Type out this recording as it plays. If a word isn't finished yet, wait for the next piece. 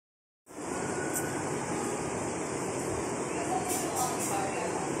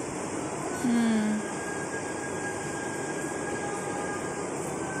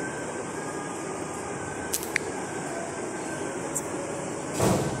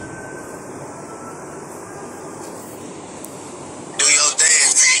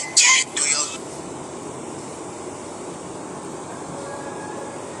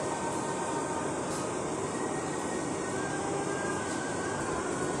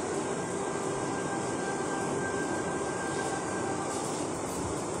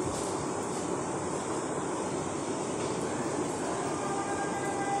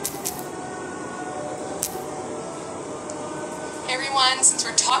everyone. Since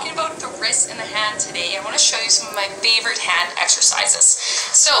we're talking about the wrist and the hand today, I want to show you some of my favorite hand exercises.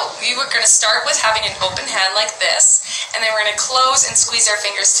 So we were going to start with having an open hand like this, and then we're going to close and squeeze our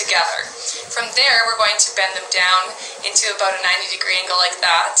fingers together. From there, we're going to bend them down into about a 90-degree angle like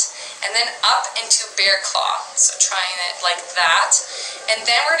that, and then up into bear claw. So trying it like that. And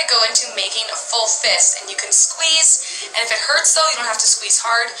then we're going to go into making a full fist, and you can squeeze, and if it hurts though, you don't have to squeeze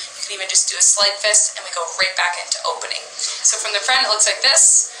hard. You can even just do a slight fist, and we go right back into opening. So from the front, it looks like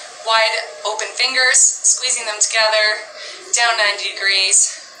this. Wide open fingers, squeezing them together, down 90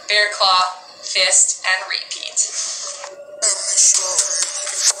 degrees, bear claw, fist, and repeat.